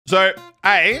So,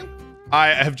 A, I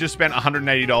have just spent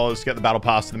 $180 to get the battle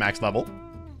pass to the max level.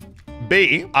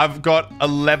 B, I've got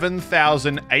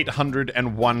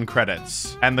 11,801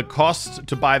 credits. And the cost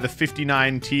to buy the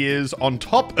 59 tiers on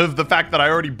top of the fact that I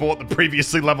already bought the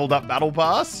previously leveled up battle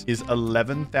pass is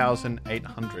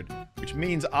 11,800. Which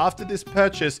means after this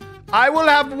purchase, I will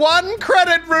have 1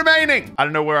 credit remaining. I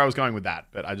don't know where I was going with that,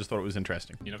 but I just thought it was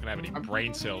interesting. You're not gonna have any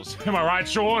brain cells. Am I right,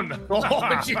 Sean?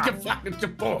 Oh, you can fucking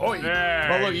boy. Yeah,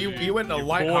 Well, look, you went in a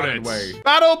lighthearted way.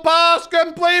 Battle pass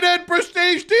completed.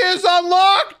 Prestige tiers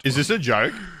unlocked. Is this a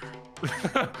joke?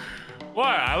 What?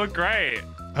 I look great.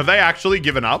 Have they actually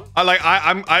given up?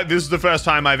 This is the first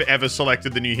time I've ever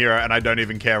selected the new hero, and I don't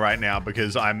even care right now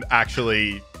because I'm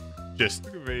actually just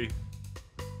Look at me.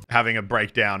 having a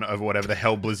breakdown over whatever the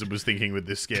hell Blizzard was thinking with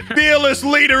this skin. Fearless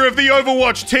leader of the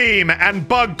Overwatch team and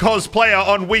bug cosplayer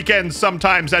on weekends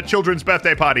sometimes at children's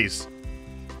birthday parties.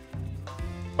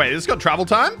 Wait, this got travel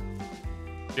time?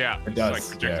 Yeah. It does, It's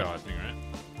like projectile, I think, right?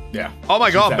 Yeah. Oh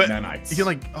my god, but nanites. you're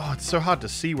like, oh, it's so hard to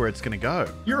see where it's gonna go.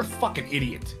 You're a fucking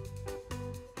idiot.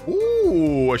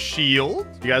 Ooh, a shield.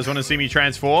 You guys want to see me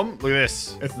transform? Look at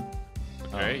this.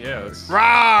 Okay, yeah. That's...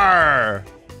 Rawr!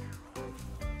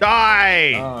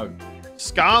 Die!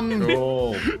 Scum!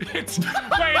 Cool. Wait, it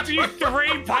took you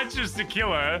 3 punches to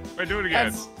kill her. Wait, do it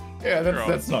again.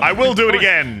 That's not. I will do it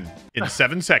again in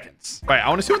 7 seconds. Wait, I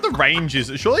want to see what the range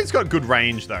is. Surely it's got good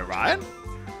range though, right?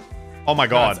 Oh my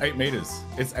god. It's 8 meters.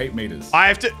 It's 8 meters. I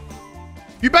have to...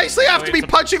 You basically have to be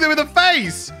punching them in the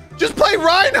face. Just play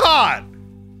Reinhardt.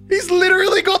 He's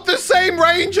literally got the same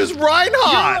range as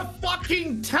Reinhardt. You're a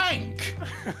fucking tank.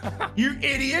 You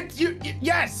idiot.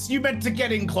 Yes, you meant to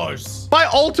get in close. My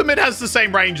ultimate has the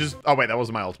same range as... Oh, wait, that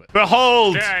wasn't my ultimate.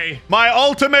 Behold, Okay. my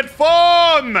ultimate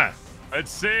form.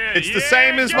 Let's see it. It's the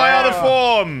same as my other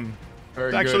form.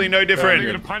 It's actually no different.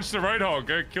 You're gonna punch the Roadhog.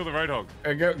 Go kill the Roadhog.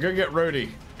 Go get Rody.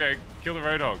 Okay, kill the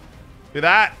Roadhog. Look at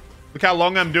that. Look how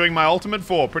long I'm doing my ultimate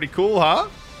for. Pretty cool, huh?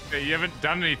 Okay, you haven't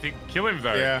done anything. Kill him,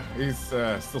 though. Yeah, he's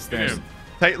still standing.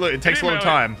 Look, it takes a lot of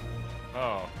time.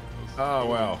 Oh. Oh,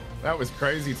 wow. That was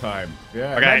crazy time.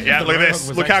 Yeah. Okay, Imagine yeah, if look the at Roadhog this.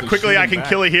 was Look how actually quickly I shooting can back.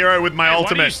 kill a hero with my Why do you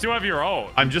ultimate. still have your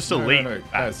ult? I'm just elite.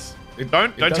 Guys,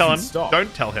 Don't tell him. Stop.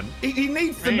 Don't tell him. He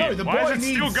needs to know. The Why boy is it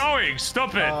needs... still going?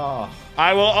 Stop it.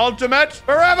 I will ultimate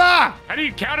forever. How do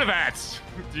you counter that?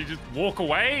 Do you just walk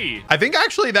away? I think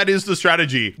actually that is the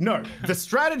strategy. No, the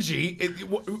strategy...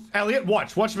 Elliot,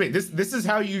 watch me. This is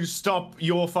how you stop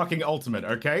your fucking ultimate,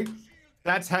 okay?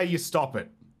 That's how you stop it.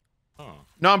 Oh.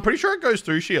 No, I'm pretty sure it goes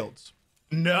through shields.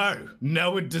 No,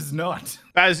 it does not.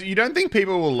 Baz, you don't think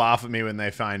people will laugh at me when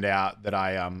they find out that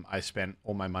I spent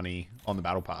all my money on the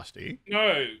battle pass, do you?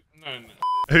 No.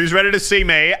 Who's ready to see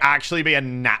me actually be a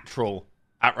natural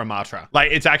at Ramatra?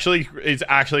 Like, it's actually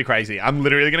crazy. I'm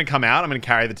literally going to come out. I'm going to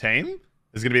carry the team.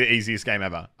 It's going to be the easiest game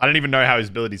ever. I don't even know how his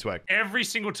abilities work. Every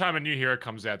single time a new hero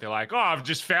comes out, they're like, oh, I've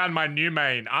just found my new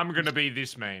main. I'm going to be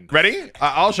this main. Ready?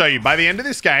 I'll show you. By the end of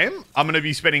this game, I'm going to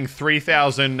be spending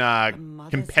 3,000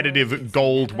 competitive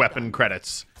gold weapon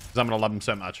credits. Because I'm going to love them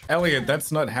so much. Elliot,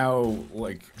 that's not how,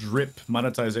 like, drip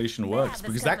monetization works.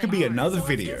 Because that could be another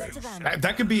video.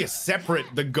 That could be a separate,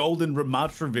 the Golden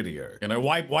Ramatra video. You know,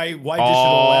 why dish it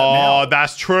all out now? Oh,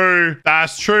 that's true.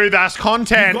 That's true. That's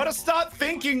content. You gotta start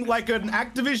thinking like an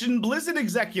Activision Blizzard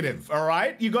executive, all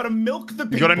right? You gotta milk the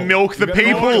people. You gotta milk the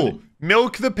people.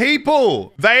 Milk the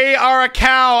people. They are a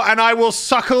cow and I will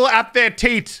suckle at their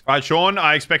teat. All right, Sean,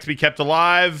 I expect to be kept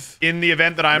alive. In the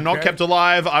event that I am not kept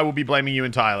alive, I will be blaming you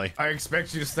entirely. I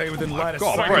expect you to stay within light of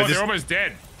God, sight. Oh my bro, God, they're almost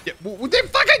dead. Yeah, well, they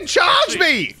fucking charged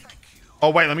me. Oh,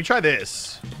 wait, let me try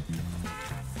this.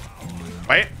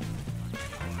 Wait.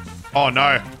 Oh,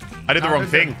 no. I did the wrong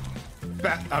thing.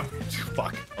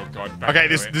 Fuck. Oh God. Okay,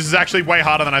 this is actually way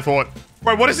harder than I thought.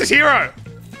 Bro, what is this hero?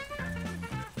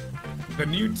 The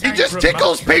new He just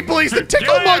tickles people. He's the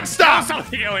tickle Kill monster.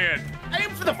 something, Elliot. Aim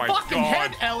for the Oh my fucking God.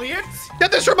 head, Elliot.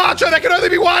 Get this Ramatra. There can only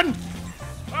be one.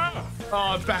 Ah.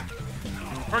 Oh, back.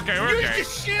 Okay, Use okay. your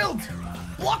shield.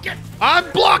 Block it.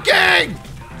 I'm blocking.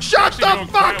 Shut the Actually,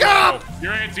 fuck no, up.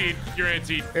 You're anti. You're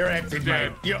anti. You're empty,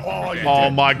 man. You're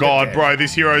Oh my dead. God, You're dead. bro,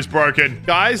 this hero's broken.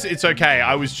 Guys, it's okay.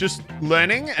 I was just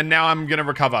learning and now I'm gonna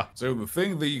recover. So the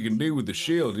thing that you can do with the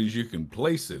shield is you can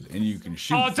place it and you can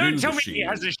shoot Oh, through don't tell the me shield. he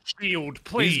has a shield,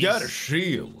 please. He's got a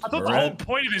shield. I thought the whole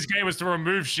point of this game was to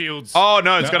remove shields. Oh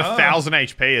no, it's got 1,000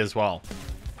 HP as well.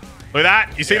 Look at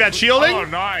that. You see that shielding? Oh,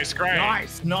 nice, great.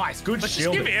 Nice. Good Let's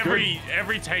shield. just give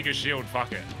every take a shield.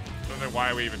 Fuck it. I don't know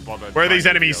why we even bothered. Where are these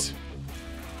trying to enemies? shield.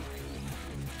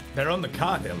 They're on the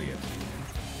card, Elliot.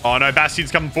 Oh no,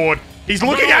 Bastion's coming forward. He's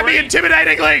looking at me already.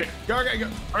 intimidatingly. Go. Are you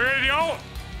ready, ult?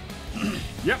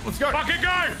 Yep, let's go. Fucking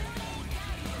go!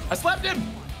 I slapped him.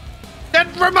 Then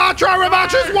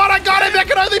Ramatra's one. I got it. There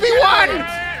can only be one.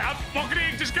 I'm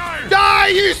pocketing. Just go. Die,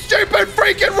 you stupid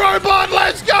freaking robot.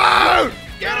 Let's go.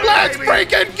 Let's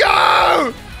freaking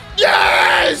go.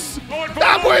 Yes.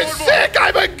 That was sick.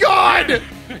 I'm a god.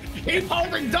 Keep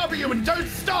holding W and don't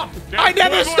stop. I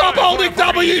never stop holding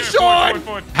W, Sean.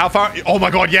 How far? Oh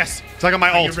my god, yes. So I got my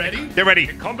ult. You ready? Get ready.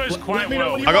 It combos Let quite me know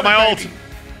well. when you I got my want ult. it, baby.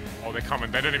 Oh, they're coming.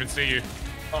 They don't even see you.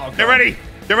 Oh, God. Get ready.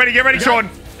 Get ready. Get ready, Sean.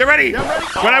 Get ready. Yeah, I'm ready.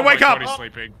 When I Oh my wake God, up. he's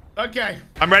sleeping. Okay.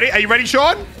 I'm ready. Are you ready,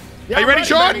 Sean? Yeah, Are you I'm ready,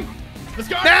 Sean? baby. Let's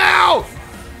go. Now.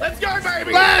 Let's go,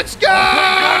 baby. Let's go.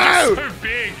 God, you're so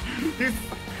big.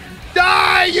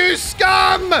 Die, you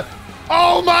scum.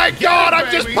 Oh my god,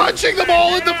 I'm just baby. punching them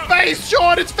all in the face,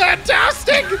 Sean. It's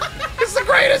fantastic. It's the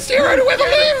greatest hero to ever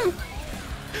live.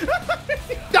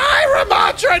 Die,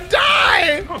 Ramatra,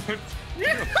 die.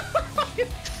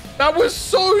 That was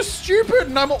so stupid,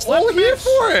 and I'm all here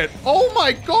for it. Oh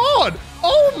my god.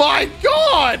 Oh my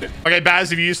god. Okay,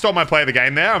 Baz, if you stop my play of the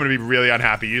game there, I'm going to be really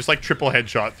unhappy. You just like triple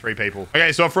headshot 3 people.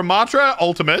 Okay, so if Ramatra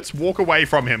ultimates, walk away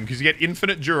from him because you get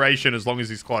infinite duration as long as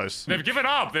he's close. They've given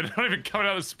up. They're not even coming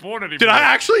out of the spawn anymore. Did I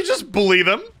actually just bully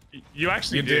them? You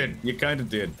actually You did. You kind of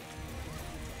did.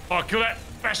 Oh, kill that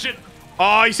shit.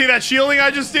 Oh, you see that shielding I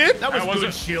just did? That was That good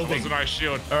was shielding. a nice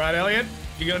shield. All right, Elliot.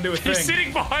 You're going to do a thing. He's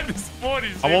sitting behind the spawn.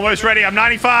 I'm almost ready. I'm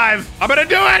 95. I'm going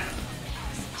to do it.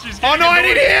 She's Oh, getting no, I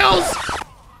need annoyed. heals.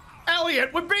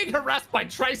 Elliot, we're being harassed by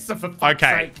Tracer for fuck's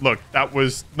Okay, sake. look, that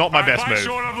was not my best Bye, move.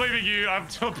 Sean, I'm leaving you. I'm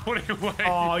teleporting away.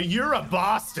 Oh, you're a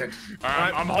bastard.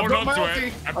 I'm I've holding got on my to ulti.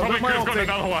 it. I I've probably got my could have got ulti.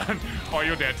 another one. Oh,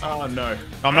 you're dead. Oh, no.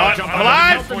 I'm not. Jump I'm on,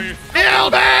 alive. jump for you.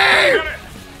 Heal Got me.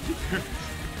 it.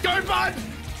 Go, bud.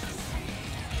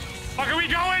 Fuck, are we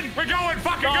going? We're going.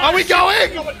 Fucking go. Are we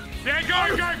going? Yeah, go.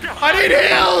 I need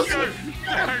heals.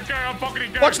 Go, I'm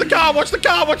pocketing. Go. Watch the car. Watch the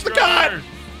car. Watch the Go. car.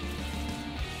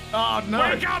 Oh, no.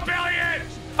 Wake up, Elliot.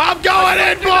 I'm going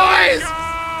in, boys.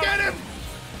 Get him.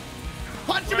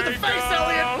 Punch him in the Wake face, up.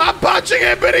 Elliot. I'm punching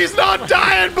him, but he's not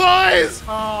dying, boys.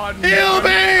 Oh, no. Heal I'm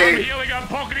me. healing. I'm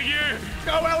pocketing you.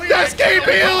 Go, Elliot. Just keep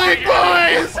healing,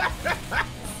 boys.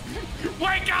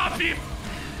 Wake up, you.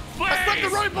 I slapped the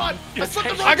robot. I slapped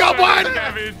the robot. I got one.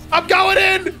 I'm going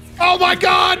in. Oh my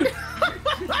god.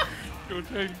 You're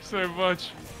taking so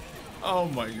much. Oh,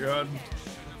 my God.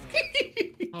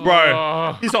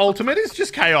 Bro, his ultimate is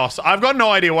just chaos. I've got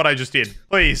no idea what I just did.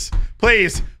 Please,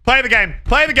 please, play the game.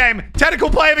 Play the game. Tentacle,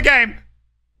 play the game.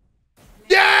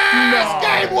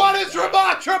 Yes! Game 1 is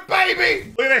Ramatra,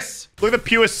 baby! Look at this. Look at the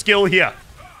pure skill here.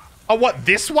 Oh, what?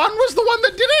 This one was the one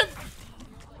that did it?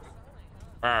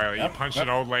 Alright, you punched an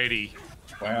old lady.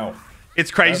 Wow. It's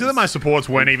crazy that my supports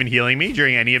weren't even healing me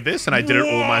during any of this, and I did it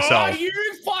all myself. Are you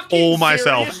fucking All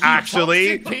myself. serious, you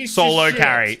Actually, toxic piece of solo shit?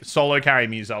 carry. Solo carry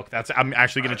Muselk. I'm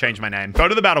actually going to change my name. Go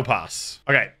to the battle pass.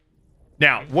 Okay.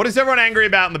 Now, what is everyone angry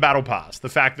about in the battle pass? The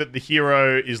fact that the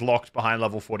hero is locked behind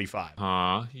level 45.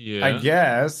 Yeah. I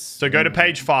guess. So go to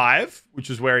page 5, which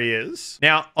is where he is.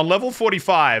 Now, on level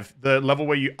 45, the level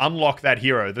where you unlock that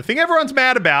hero, the thing everyone's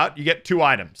mad about, you get 2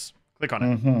 items. Click on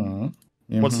it.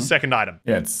 What's the second item?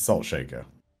 Yeah, it's Salt Shaker.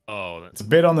 Oh, It's a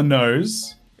bit on the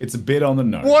nose. It's a bit on the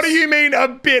nose. What do you mean a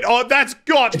bit? Oh, that's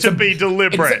got to be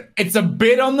deliberate. It's a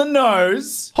bit on the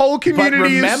nose. Whole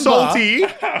community is salty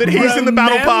that he's in the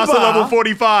battle pass at level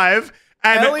 45.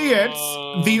 And Elliot,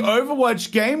 the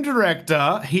Overwatch game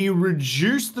director, he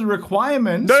reduced the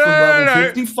requirements No, from no, level no, no.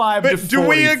 55 to But 45. do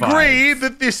we agree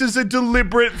that this is a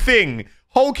deliberate thing?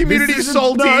 Whole community This is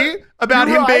salty no, about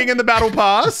you're him right. being in the battle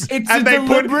pass, It's and a they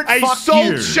put deliberate a fuck salt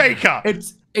you. shaker.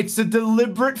 It's a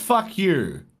deliberate fuck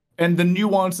you. And the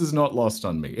nuance is not lost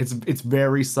on me. It's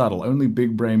very subtle. Only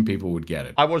big brain people would get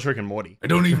it. I watch Rick and Morty. I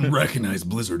don't even recognize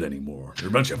Blizzard anymore. They're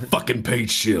a bunch of fucking paid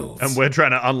shills. And we're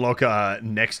trying to unlock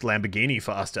next Lamborghini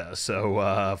faster,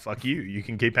 so fuck you. You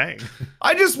can keep paying.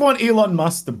 I just want Elon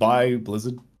Musk to buy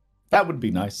Blizzard. That would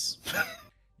be nice.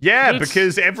 Yeah,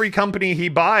 because every company he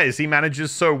buys, he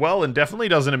manages so well and definitely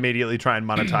doesn't immediately try and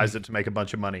monetize it to make a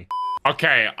bunch of money.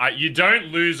 Okay, you don't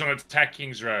lose on Attack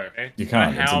King's Row. Okay? You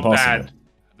can't. It's How impossible. bad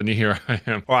the new hero I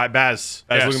am. All right, Baz.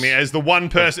 Baz, Yes. look at me. As the one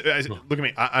person... look at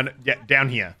me. Yeah, down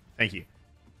here. Thank you.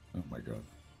 Oh my god.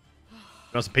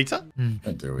 You want some pizza?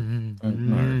 Don't do it.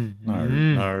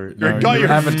 No. You're a guy, you're a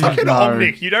haven't- fucking no.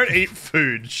 omnic. You don't eat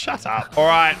food. Shut up. All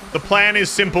right, the plan is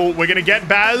simple. We're going to get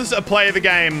Baz a play of the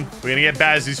game. We're going to get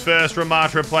Baz his first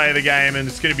Ramatra play of the game, and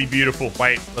it's going to be beautiful.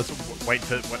 Wait, let's wait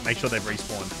to make sure they've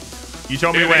respawned. You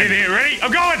told me when. Ready?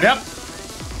 I'm going! Yep.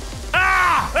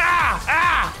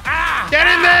 Get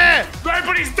in there!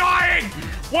 Nobody's dying!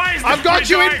 Why is I've got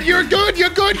you in. You're good. You're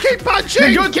good. Keep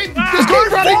punching. You're good. Just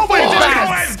keep running forward, forward.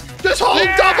 Baz. Just hold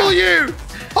Yeah. W.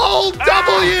 Hold Hold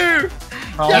W!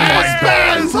 Oh Yes, my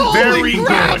God. Baz! Holy Very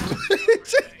crap!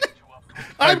 good.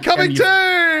 I'm coming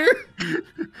too!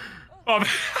 Oh,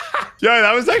 Yo,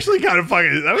 that was actually kind of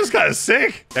fucking, that was kind of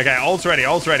sick. Okay, ult's ready,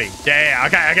 ult's ready. Yeah,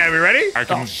 okay, we ready? I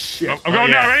can, Oh, shit. I'm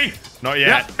going now, ready? Not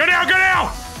yet. Yep. Go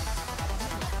now!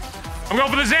 I'm going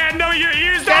for the Zan. No, you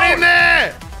don't. Get in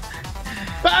there!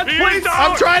 Baz, You please. don't.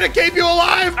 I'm trying to keep you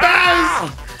alive, Baz!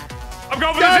 Ah! I'm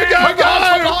going for Go, the Zan. go,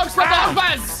 go! Stop,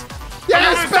 Baz.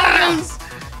 Yes, Baz!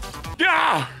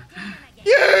 Ah!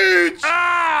 Huge!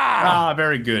 Ah! Ah,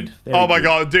 very good. Oh my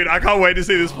God, dude, I can't wait to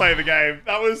see this play the game.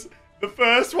 That was, the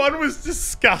first one was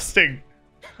disgusting.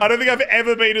 I don't think I've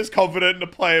ever been as confident in a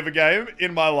play of a game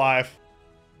in my life.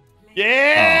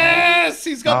 Yes!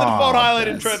 He's got the default highlight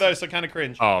Baz. intro though, so kind of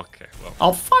cringe. Oh, okay. Well,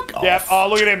 Oh, fuck off. Yeah, oh,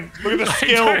 look at him. Look at the I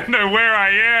skill. don't know where I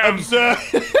am. Observe.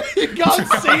 You can't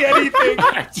see anything.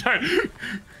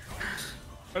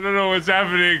 I don't know what's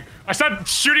happening. I started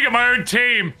shooting at my own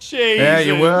team. Jesus. Yeah,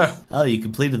 you were. Oh, you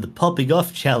completed the popping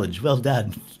off challenge. Well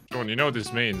done. Sean, you know what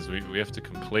this means? We have to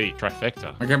complete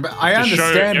trifecta. Okay, but I To show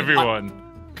understand. everyone.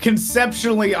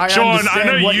 Conceptually, I Sean, understand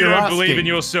I know what you you're don't asking. believe in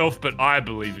yourself, but I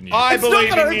believe in you. I It's not believe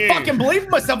that I in don't you. fucking believe in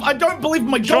myself. I don't believe in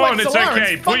my Sean, Go it's XLR.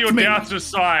 okay. Put your fucked me. doubts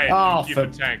aside. Oh, Keep for- a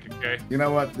tank, okay? You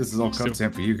know what? This is all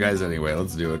content for you guys anyway.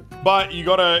 Let's do it. But you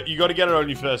gotta get it on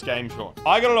your first game, Sean.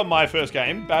 I got it on my first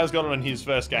game. Baz got it on his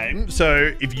first game.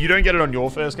 So if you don't get it on your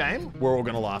first game, we're all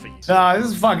gonna laugh at you.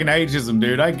 This is fucking ageism,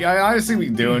 dude. I see what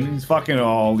you're doing. He's fucking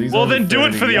old. He's Well, over then do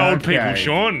it 30. for the old Okay. people,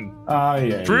 Sean. Oh,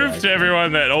 yeah. Prove yeah, to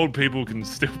everyone that old people can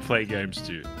still play games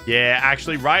too. Yeah,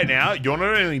 actually, right now, you're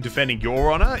not only defending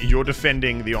your honor, you're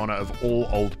defending the honor of all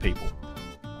old people.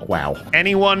 Wow.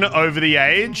 Anyone over the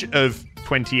age of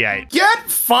 28. Get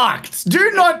fucked.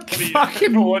 Do not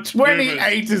fucking Watch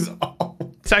 28 is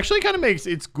old. It's actually kind of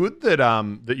it's good that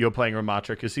that you're playing Ramatra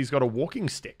because he's got a walking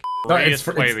stick. No, Free it's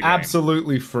to play the game.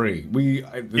 absolutely free.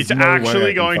 It's there's no way I actually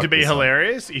can going to fuck be this up.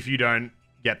 hilarious if you don't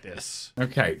get this.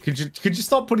 Okay, could you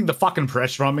stop putting the fucking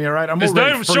pressure on me, all right? I'm There's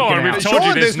already no- freaking Sean, we've out. told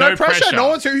you there's no pressure. No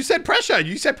one's who said pressure.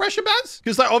 You said pressure, Baz?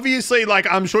 Because like obviously,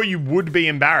 like I'm sure you would be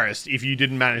embarrassed if you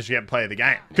didn't manage to get play of the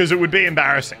game. Because it would be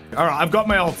embarrassing. All right, I've got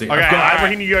my ulti. Okay, I've got, I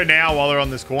reckon you go now while they're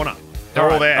on this corner. They're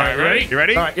all there. All right, ready? You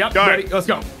ready? all right, yep, Go. ready. Let's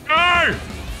go. Go!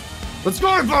 Let's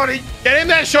go, buddy. Get in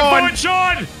there, Sean. Forward,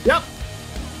 Sean! Yep.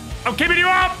 I'm keeping you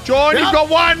up! Sean, Yep. you've got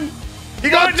one. You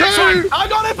got next two. one. I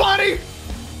got it, buddy.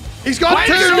 He's got Wait,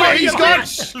 two. Sean, He's you got.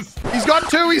 bitch. He's got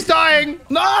two. He's dying.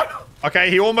 No.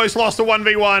 Okay, he almost lost a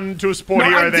 1v1 to a sport No,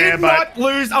 hero I there, did but not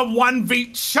lose a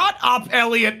 1v. Shut up,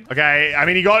 Elliot. okay. I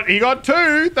mean, he got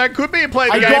two. That could be a play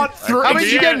of the I game. got three. How many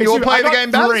did you get? Yeah, You all play I the got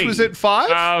game, Baz? three. Was it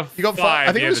five? You got five.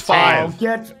 I think yeah, it was the team. five.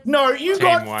 You Team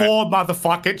got wipe. 4,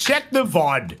 motherfucker. Check the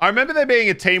VOD. I remember there being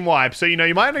a team wipe, so you know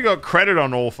you might have got credit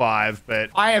on all five,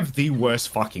 but I have the worst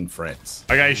fucking friends.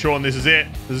 okay, Sean, this is it.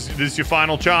 This is your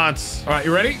final chance. All right,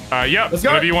 you ready? Yep, Let's go.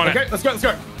 whatever you want Okay, it. let's go. Let's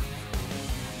go.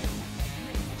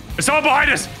 There's someone behind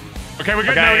us! Okay, we're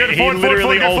good now. Okay, We're good. he Forward,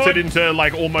 literally forward, ulted into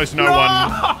like almost no one.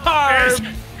 Yes.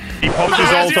 He popped his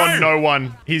Yes, ult you. on no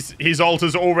one. His ult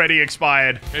has already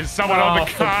expired. There's someone on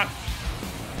the cart.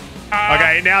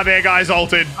 Okay, now their guy's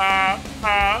ulted.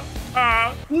 No!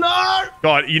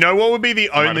 God, you know what would be the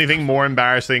only thing more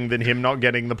embarrassing than him not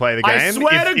getting the play of the game? I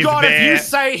swear to God, if their- you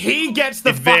say he gets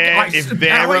the if fucking...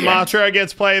 their Ramatra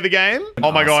gets play of the game,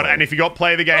 oh my God! asshole. And if you got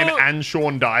play of the game and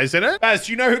Sean dies in it, Baz,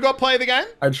 do you know who got play of the game?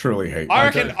 I truly hate I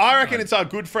reckon it's our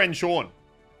good friend Sean.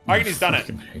 I reckon he's done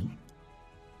it.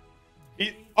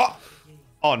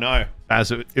 Oh no, Baz,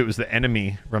 it was the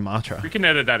enemy Ramatra. We can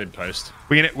edit that in post.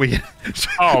 We can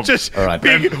Oh, just all right.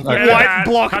 big Okay. white that.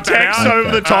 block Cut that text out.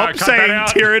 over the top Cut that saying out.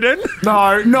 Tyranid.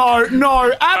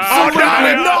 No, absolutely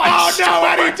not. Oh no,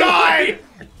 and he died.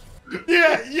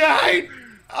 Yeah, you hate.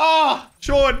 Oh,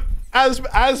 Sean,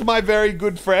 as my very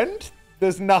good friend,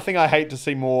 there's nothing I hate to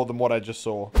see more than what I just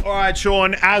saw. All right,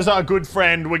 Sean, as our good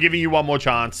friend, we're giving you one more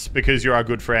chance because you're our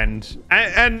good friend.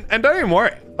 And don't even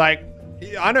worry. Like,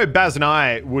 I know Baz and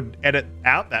I would edit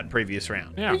out that previous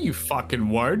round. Yeah. You fucking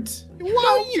won't.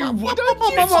 Well,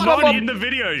 It's not in the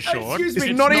video, Sean. Excuse me,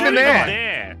 It's not even there.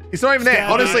 there. It's not even there.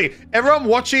 Stab Honestly, everyone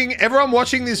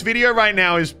watching this video right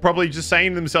now is probably just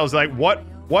saying to themselves, like, what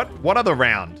other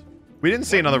round? We didn't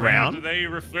see another What are round. they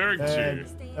referring to?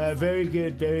 Very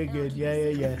good, very good.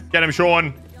 Yeah. Get him,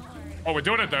 Sean. Oh, we're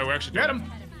doing it though. We're actually Get doing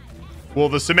him. Well,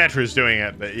 the Symmetra's doing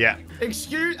it, but yeah.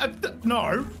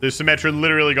 No. The Symmetra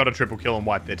literally got a triple kill and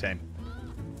wiped their team.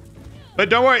 But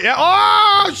don't worry. Yeah.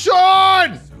 Oh,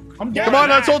 Sean! Come on,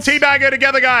 let's all teabag her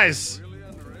together, guys.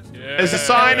 it. As a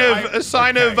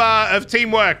sign of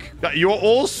teamwork. You're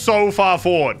all so far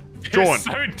forward. Sean.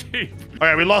 So deep.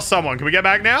 Okay, we lost someone. Can we get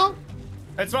back now?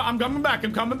 It's fine. I'm coming back.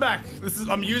 I'm coming back.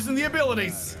 I'm using the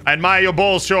abilities. I admire your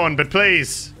balls, Sean, but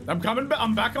please. I'm coming back.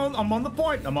 I'm back on. I'm on the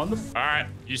point. I'm on the. All right.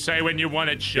 You say when you want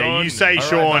it, Sean. Yeah, you say, All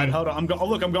Sean. right, man, hold on. Oh,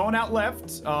 look, I'm going out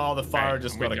left. Oh, the fire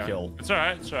just got a kill. It's all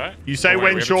right. It's all right. You say wait,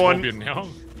 when, we have a Sean. champion now.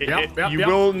 Yep, You yep.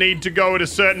 will need to go at a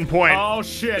certain point. Oh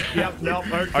shit. Yep. Nope.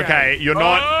 Okay. Okay, you're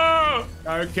not.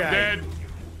 Oh! Okay. Dead.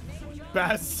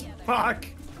 Best. Fuck.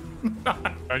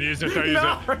 Don't use it. Don't use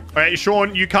No. it. All right,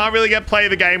 Sean, you can't really get play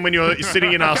of the game when you're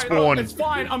sitting in our Okay, spawn. It's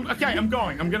fine. I'm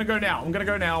going. I'm gonna go now.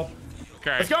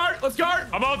 Okay. Let's go. Let's go.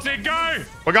 I'm ulting. Go.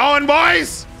 We're going,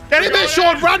 boys. Get in there,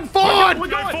 Sean. Run forward. We're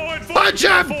Go going. forward. Punch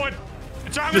him. Forward.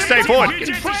 It's over. Just stay forward. You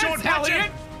just Sean, punch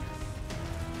him.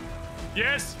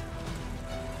 Yes.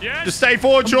 Yes. Just stay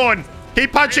forward, Sean.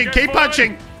 Keep punching. Go Keep forward.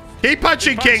 punching. Keep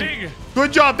punching, Keep King. punching.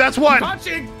 Good job. That's one.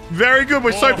 Punching. Very good.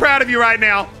 We're so Oh. proud of you right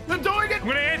now. I'm doing it. I'm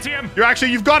gonna anti him.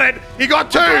 You've got it. He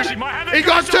got two. He might have it. He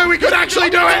got two. He could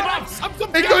actually do it.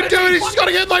 He could do it. He's just got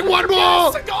to get like one more.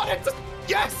 Yes, I got it.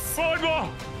 Yes. Forward more.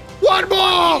 One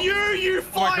more. You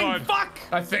flying God. fuck.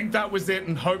 I think that was it,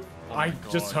 and hope. I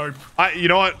just hope. You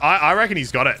know what? I reckon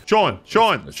he's got it. Sean.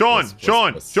 Yep,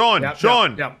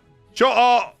 Sean. Yep.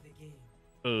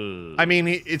 Oh. I mean,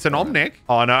 it's an omnic.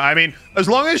 Oh, no. I mean, as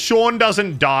long as Sean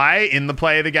doesn't die in the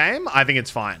play of the game, I think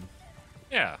it's fine.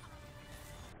 Yeah.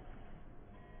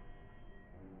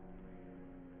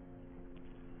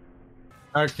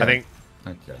 Okay. I think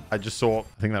Okay. I just saw,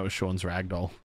 I think that was Sean's ragdoll.